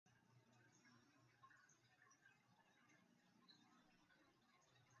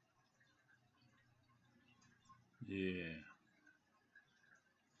Yeah.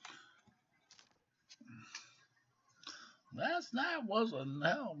 Last night was a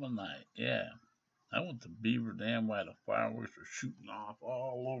hell of a night. Yeah. I went to Beaver Dam where the fireworks were shooting off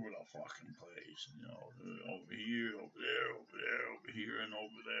all over the fucking place. You know, over here, over there, over there, over here, and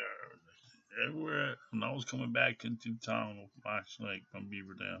over there. Everywhere. When I was coming back into town with Fox Lake from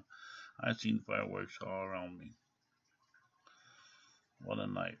Beaver Dam, I seen fireworks all around me. What a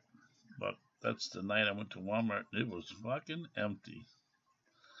night. But that's the night I went to Walmart. It was fucking empty.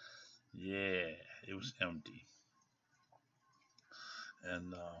 Yeah, it was empty.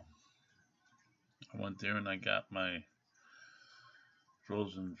 And I went there and I got my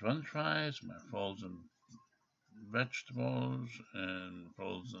frozen french fries, my frozen vegetables, and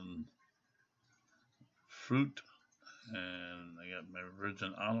frozen fruit. And I got my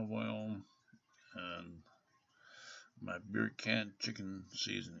virgin olive oil and my beer can chicken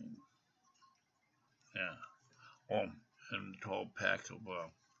seasoning. Yeah. Oh, and a 12 pack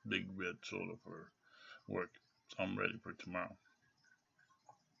of big red soda for work. So I'm ready for tomorrow.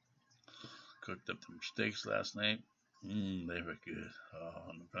 Cooked up some steaks last night. They were good.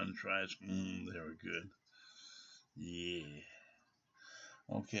 And the french fries, they were good. Yeah.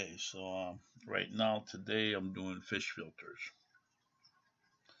 Okay, so right now, today, I'm doing fish filters.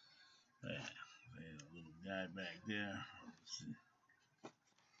 Yeah, there's a little guy back there. Let's see.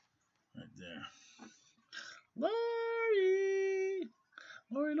 Right there. Lori!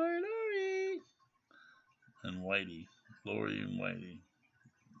 Lori, Lori, Lori! And Whitey. Lori and Whitey.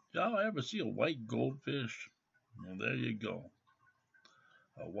 Y'all ever see a white goldfish? Well, there you go.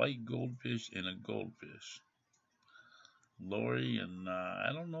 A white goldfish and a goldfish. Lori and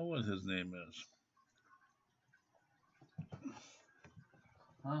I don't know what his name is.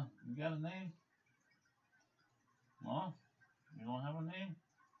 Huh? You got a name? No? You don't have a name?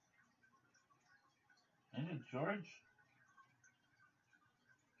 Ain't it George?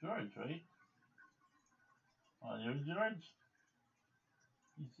 George, right? Oh, there's George.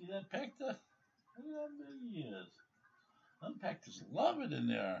 You see that Pecta? Look at how big he is. Them Pectas love it in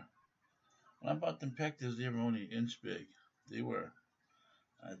there. When I bought them Pectas, they were only an inch big. They were,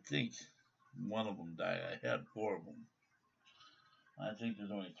 I think, one of them died. I had 4 of them. I think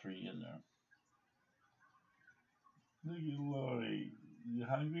there's only 3 in there. Look at Lori. You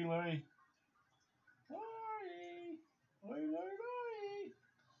hungry, Lori? Lori! Lori, Lori, Lori!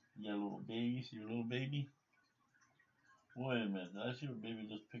 You got a little baby? See your little baby? Wait a minute. Did I see her baby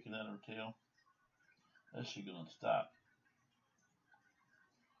just picking at her tail? Is she gonna stop?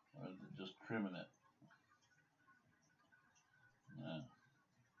 Or is it just trimming it? Yeah.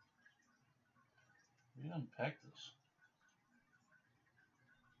 We unpacked this.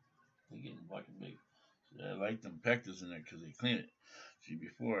 They're getting fucking big. See, I like them pectors in there because they clean it. See,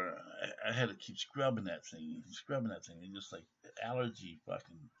 before I had to keep scrubbing that thing. It's just like the allergy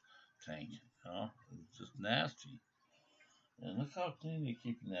fucking tank. You know? It's just nasty. And look how clean they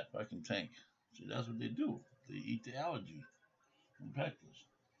keep in that fucking tank. See, that's what they do. They eat the algae and pectors.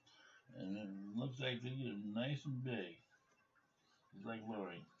 And it looks like they get nice and big. Just like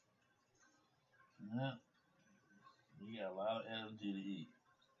Lori. Yeah. You got a lot of algae to eat.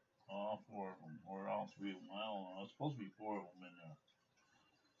 All 4 of them, or all 3 of them. I don't know. It's supposed to be 4 of them in there.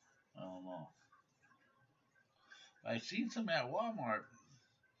 I don't know. I seen some at Walmart,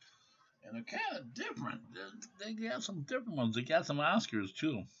 and they're kind of different. They got some different ones. They got some Oscars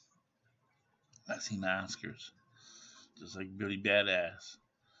too. I seen Oscars, just like Billy Badass.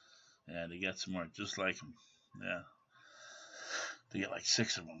 Yeah, they got some more just like them. Yeah, they got like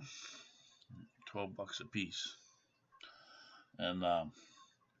 6 of them, $12 a piece. And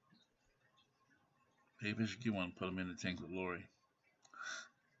maybe I should get one, put them in the tank with Lori.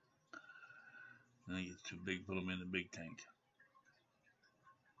 Then they get too big, put them in the big tank.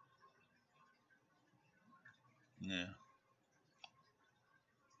 Yeah.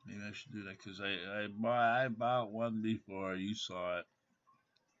 Maybe I should do that because I bought one before. You saw it.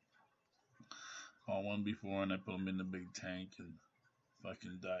 Bought one before and I put him in the big tank and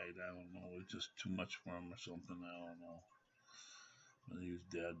fucking died. I don't know. It was just too much for him or something. I don't know. But he was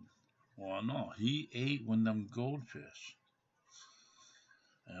dead. Well, no. He ate one of them goldfish.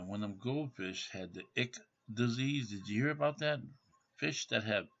 And one of them goldfish had the ick disease. Did you hear about that? Fish that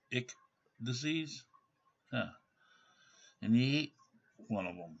have ick disease? Yeah. And he ate one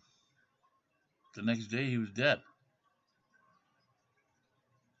of them. The next day he was dead.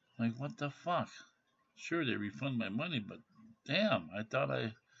 Like, what the fuck? Sure, they refund my money, but damn, I thought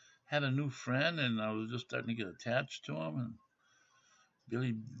I had a new friend and I was just starting to get attached to him. And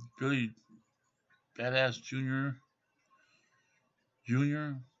Billy Badass Jr.,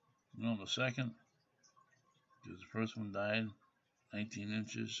 the second. because the first one died, 19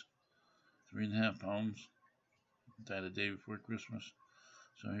 inches, 3.5 pounds, died the day before Christmas.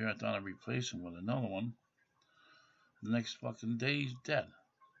 So here I thought I'd replace him with another one. The next fucking day he's dead.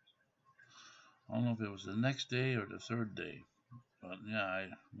 I don't know if it was the next day or the third day. But yeah,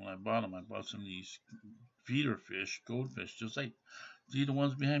 when I bought them, I bought some of these feeder fish, goldfish, just like, see the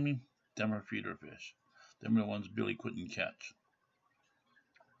ones behind me? Them are feeder fish. Them are the ones Billy couldn't catch.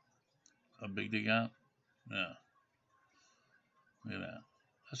 How big they got? Yeah. Look at that.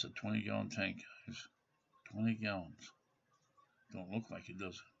 That's a 20-gallon tank, guys. 20 gallons. Don't look like it,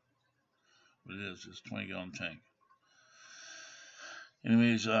 does it? But it is. It's a 20-gallon tank.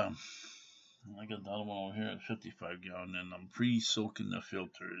 Anyways, I got the other one over here at 55-gallon, and I'm pre-soaking the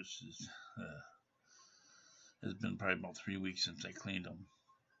filters. It's been probably about 3 weeks since I cleaned them,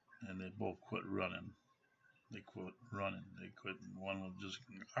 and they both quit running. They quit running. They quit. One was just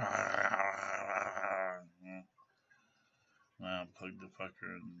I unplugged the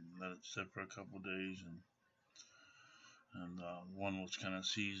fucker and let it sit for a couple of days, and one was kind of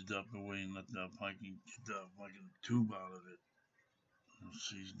seized up away and let the fucking get the fucking tube out of it. It was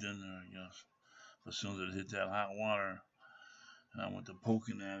seized in there, I guess. But as soon as it hit that hot water, and I went to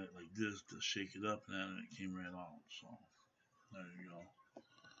poking at it like this to shake it up, and then it came right out. So there you go.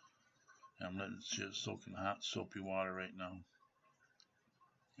 And I'm letting shit soak in hot soapy water right now.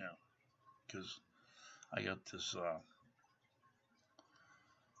 Yeah, because I got this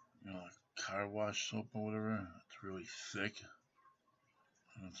car wash soap or whatever. It's really thick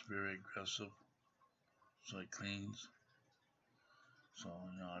and it's very aggressive, so it cleans. So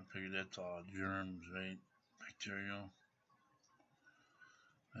I figured that's all germs, right? Bacteria.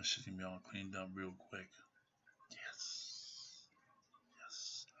 That shit can be all cleaned up real quick. Yes,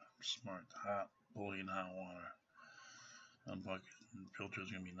 I'm smart. Hot, boiling hot water. The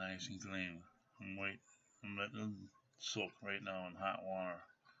filter's gonna be nice and clean. I'm letting them soak right now in hot water.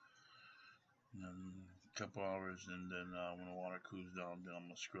 And then a couple hours, and then when the water cools down, then I'm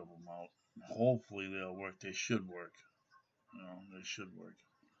gonna scrub them out. Hopefully they'll work. They should work. They should work.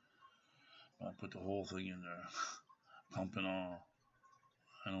 I put the whole thing in there, pumping all.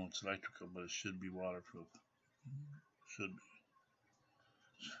 I know it's electrical, but it should be waterproof. Should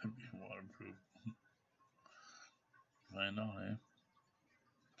be waterproof. I know, eh?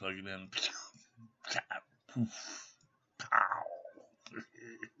 Plug it in. Poof. Pow.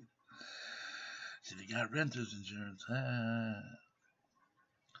 See, they got renter's insurance.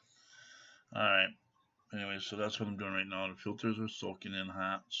 Alright. Anyway, so that's what I'm doing right now. The filters are soaking in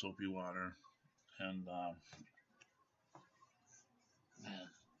hot, soapy water. And, man,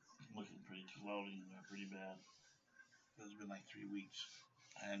 looking pretty cloudy in there, pretty bad. It's been like 3 weeks.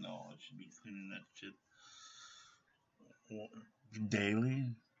 I know, I should be cleaning that shit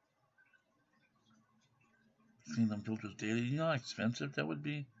daily. Clean them filters daily. You know how expensive that would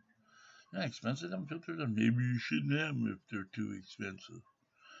be? You know how expensive them filters are? Maybe you shouldn't have them if they're too expensive.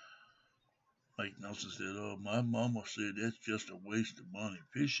 Like Nelson said, oh, my mama said that's just a waste of money.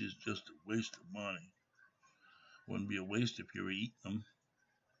 Fish is just a waste of money. Wouldn't be a waste if you were eating them.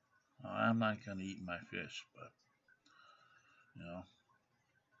 I'm not going to eat my fish, but, now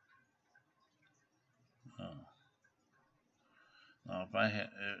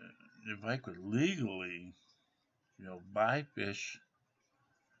if I could legally, buy fish,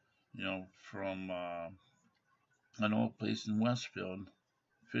 from an old place in Westfield,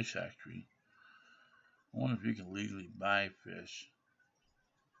 fish factory. I wonder if you can legally buy fish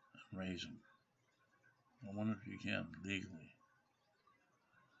and raise them. I wonder if you can legally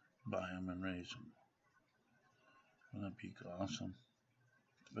buy them and raise them. Wouldn't that be awesome?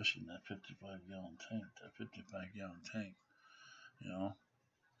 Especially in that 55-gallon tank. That 55-gallon tank,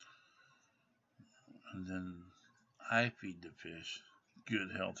 And then I feed the fish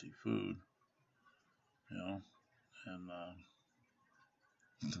good, healthy food, And I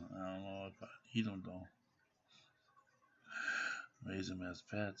don't know if I'd eat them though. Raise them as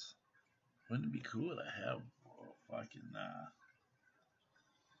pets. Wouldn't it be cool to have fucking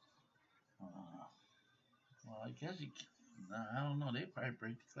well, I guess you can, I don't know, they'd probably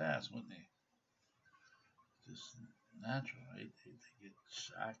break the glass, wouldn't they? Just natural, right? They get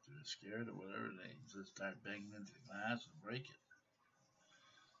shocked or scared or whatever, they just start banging into the glass and break it.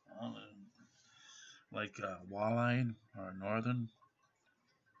 I don't know. Like walleye or northern.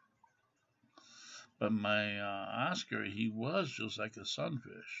 But my Oscar, he was just like a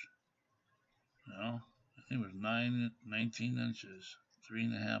sunfish. He was 19 inches,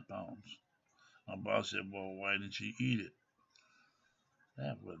 3.5 pounds. My boss said, well, why didn't you eat it?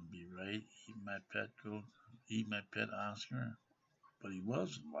 That wouldn't be right. Eat my pet Oscar. But he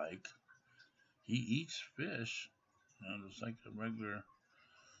wasn't like. He eats fish, just like a regular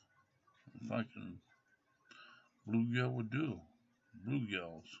fucking bluegill would do.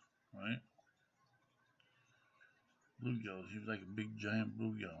 Bluegills, right? Bluegills. He was like a big giant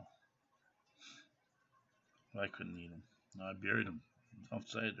bluegill. I couldn't eat him. I buried him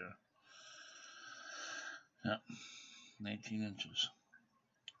outside there. Yeah, 19 inches.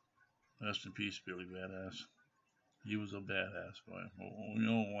 Rest in peace, Billy Badass. He was a badass boy. You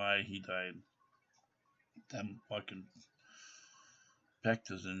know why he died? Them fucking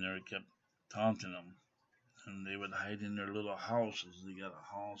Pectas in there kept taunting him. And they would hide in their little houses. They got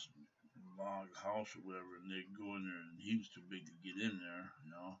a house, log house or whatever, and they'd go in there. And he was too big to get in there.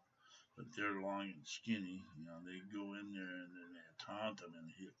 But they're long and skinny. They'd go in there and then they'd taunt him, and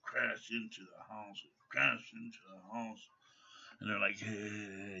he'd crash into the house. And they're like,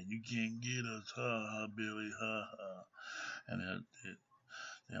 hey, you can't get us, ha ha, Billy, ha ha. And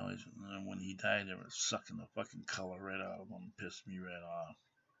they always, and when he died, they were sucking the fucking color right out of him. Pissed me right off.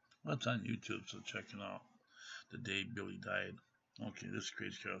 Well, it's on YouTube, so check it out. The day Billy died. Okay, this is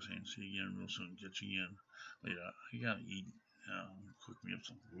KRAZY Carol saying, see you again real soon. Get you again later. I gotta eat. Cook me up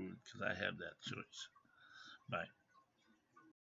some food because I have that choice. Bye.